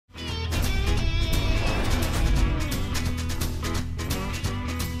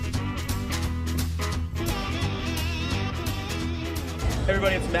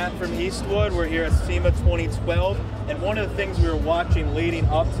Everybody, it's Matt from Eastwood. We're here at SEMA 2012, and one of the things we were watching leading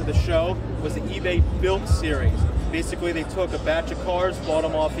up to the show was the eBay Built series. Basically, they took a batch of cars, bought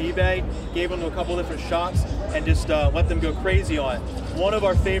them off eBay, gave them to a couple different shops, and just let them go crazy on it. One of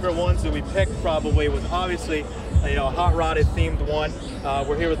our favorite ones that we picked probably was obviously a hot rodded themed one.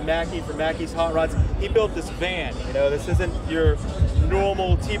 We're here with Mackey from Mackey's Hot Rods. He built this van. This isn't your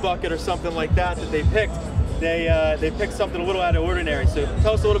normal T-bucket or something like that they picked. They picked something a little out of ordinary. So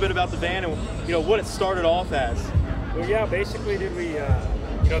tell us a little bit about the van and what it started off as. Well, yeah, basically,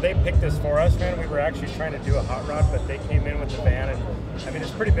 they picked this for us, man. We were actually trying to do a hot rod, but they came in with the van, and I mean, it's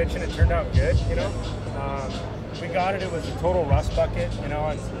pretty bitchin'. It turned out good, We got it. It was a total rust bucket, and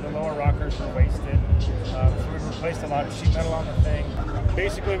the lower rockers were wasted. So we replaced a lot of sheet metal on the thing.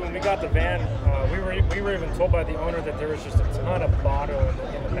 Basically, when we got the van, we were even told by the owner that there was just a ton of bottle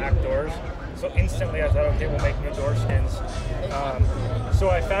in the back doors. So instantly I thought, okay, we'll make new door skins. So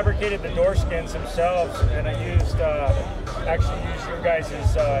I fabricated the door skins themselves, and I actually used your guys'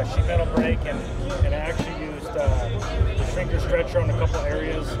 sheet metal brake, and I actually used the shrinker stretcher on a couple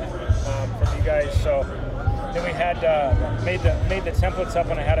areas from you guys. So then we had made the templates up,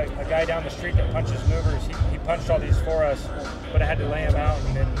 and I had a guy down the street that punches movers. He punched all these for us, but I had to lay them out,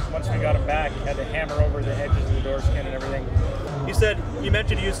 and then once we got them back, had to hammer over the edges of the door skin and everything. You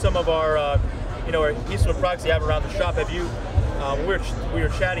mentioned you used some of our our Eastwood products you have around the shop. Have you? We were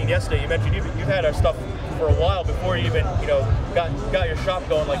chatting yesterday. You mentioned you've had our stuff for a while before you even got your shop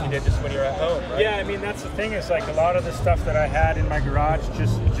going like you did just when you were at home, right? Yeah, I mean, that's the thing, is like a lot of the stuff that I had in my garage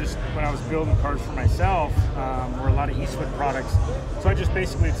just when I was building cars for myself were a lot of Eastwood products. So I just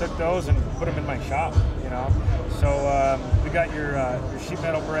basically took those and put them in my shop, So we got your sheet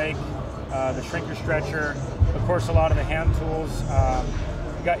metal brake, the shrinker stretcher, of course a lot of the hand tools.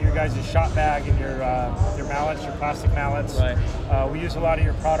 You got your guys' shop bag and your mallets, your plastic mallets. Right. We use a lot of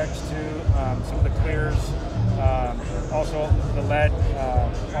your products too, some of the clears, also the lead,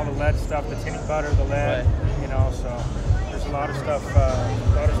 all the lead stuff, the tinny butter, the lead, right. So there's a lot of stuff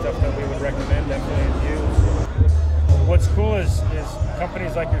that we would recommend definitely use. What's cool is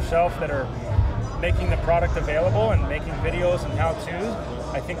companies like yourself that are making the product available and making videos and how-tos.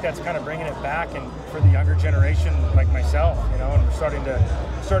 I think that's kind of bringing it back, and for the younger generation like myself, and we're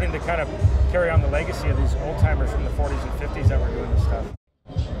starting to kind of carry on the legacy of these old timers from the 40s and 50s that were doing this stuff.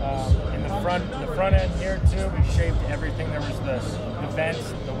 In the front end here too, we shaved everything. There was the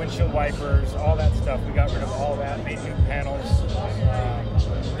vents, the windshield wipers, all that stuff. We got rid of all that, made new panels.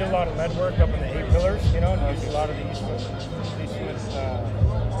 Did a lot of lead work up in the A-pillars, and used a lot of the Eastwood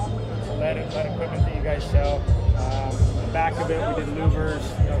lead equipment that you guys sell. The back of it, we did louvers.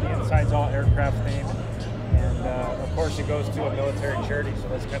 The inside's all aircraft themed, and of course it goes to a military charity, so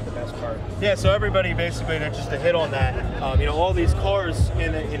that's kind of the best part. Yeah, so everybody basically, just to hit on that, all these cars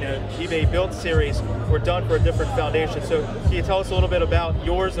in a eBay Built series were done for a different foundation. So can you tell us a little bit about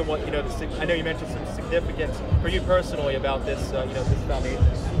yours and what I know you mentioned some significance for you personally about this this foundation.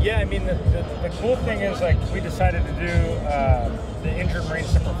 Yeah, I mean the cool thing is, like, we decided to do the Injured Marine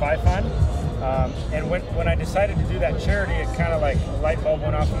Semper Fi Fund. And when I decided to do that charity, it kind of like a light bulb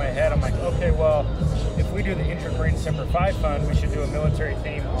went off in my head. I'm like, okay, well, if we do the Injured Marine Semper Fi Fund, we should do a military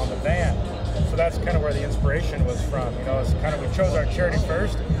theme on the van. So that's kind of where the inspiration was from. It's kind of, we chose our charity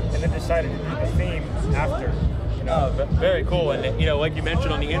first, and then decided to do the theme after. Very cool. And like you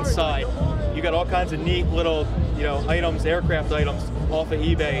mentioned, on the inside, you got all kinds of neat little items, aircraft items off of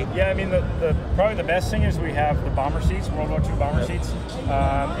eBay. Yeah, I mean, probably the best thing is we have the bomber seats, World War II bomber seats,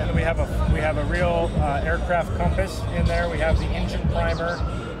 and then we have a real aircraft compass in there. We have the engine primer.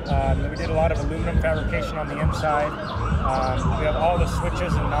 We did a lot of aluminum fabrication on the inside. We have all the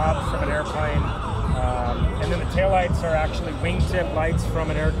switches and knobs from an airplane, and then the taillights are actually wingtip lights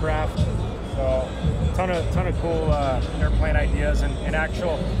from an aircraft. So ton of cool airplane ideas, and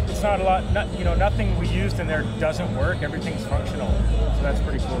actual, it's not a lot, nothing we used in there doesn't work. Everything's functional, so that's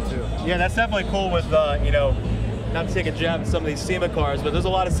pretty cool too. Yeah, that's definitely cool with not to take a jab at some of these SEMA cars, but there's a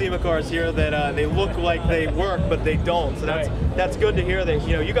lot of SEMA cars here that they look like they work, but they don't. So that's good to hear that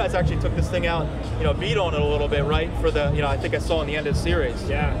you guys actually took this thing out, beat on it a little bit, right? For the I think I saw in the end of the series.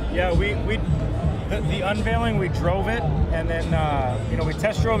 Yeah, the unveiling, we drove it, and then we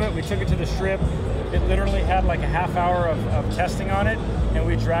test drove it. We took it to the strip. It literally had like a half hour of testing on it, and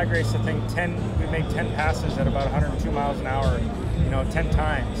we drag raced the thing we made 10 passes at about 102 miles an hour, 10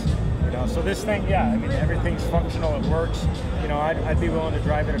 times. So this thing, yeah, I mean, everything's functional, it works. I'd be willing to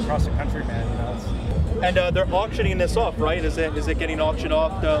drive it across the country, man. And they're auctioning this off, right? Is it getting auctioned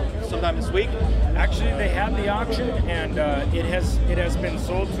off sometime this week? Actually, they had the auction, and it has been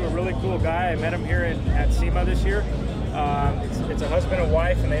sold to a really cool guy. I met him here at SEMA this year. It's a husband and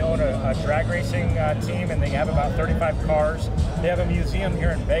wife, and they own a drag racing team, and they have about 35 cars. They have a museum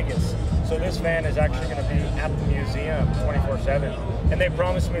here in Vegas. So this van is actually going to be at the museum 24/7. And they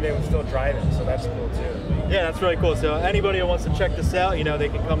promised me they would still drive it, so that's cool too. Yeah, that's really cool. So anybody who wants to check this out, you know, they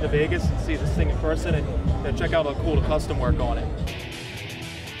can come to Vegas and see this thing in person and check out how cool the custom work on it.